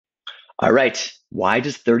All right. Why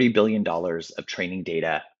does $30 billion of training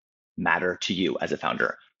data matter to you as a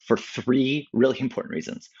founder? For three really important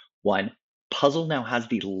reasons. One, Puzzle now has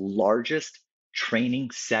the largest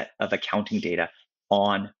training set of accounting data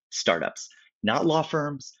on startups, not law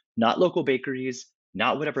firms, not local bakeries,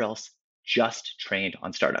 not whatever else, just trained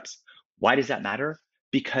on startups. Why does that matter?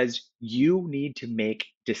 Because you need to make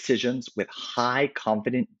decisions with high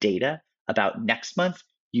confident data about next month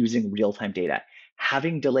using real time data.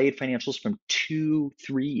 Having delayed financials from 2,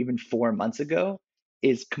 3, even 4 months ago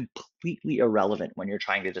is completely irrelevant when you're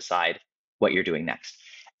trying to decide what you're doing next.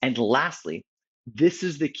 And lastly, this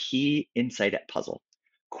is the key insight at Puzzle.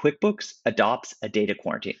 QuickBooks adopts a data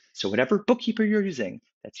quarantine. So whatever bookkeeper you're using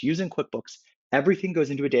that's using QuickBooks, everything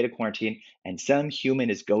goes into a data quarantine, and some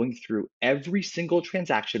human is going through every single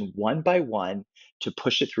transaction one by one to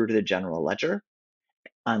push it through to the general ledger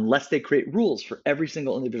unless they create rules for every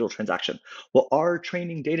single individual transaction. Well, our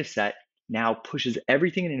training data set now pushes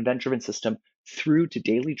everything in an event-driven system through to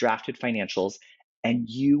daily drafted financials, and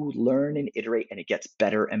you learn and iterate, and it gets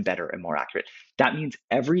better and better and more accurate. That means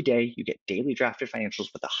every day you get daily drafted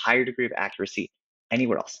financials with a higher degree of accuracy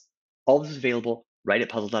anywhere else. All this is available right at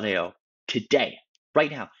puzzle.io today,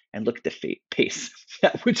 right now, and look at the pace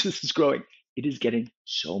at which this is growing. It is getting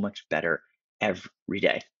so much better every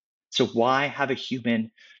day. So why have a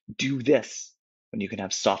human do this when you can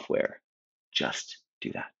have software just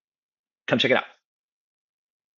do that? Come check it out.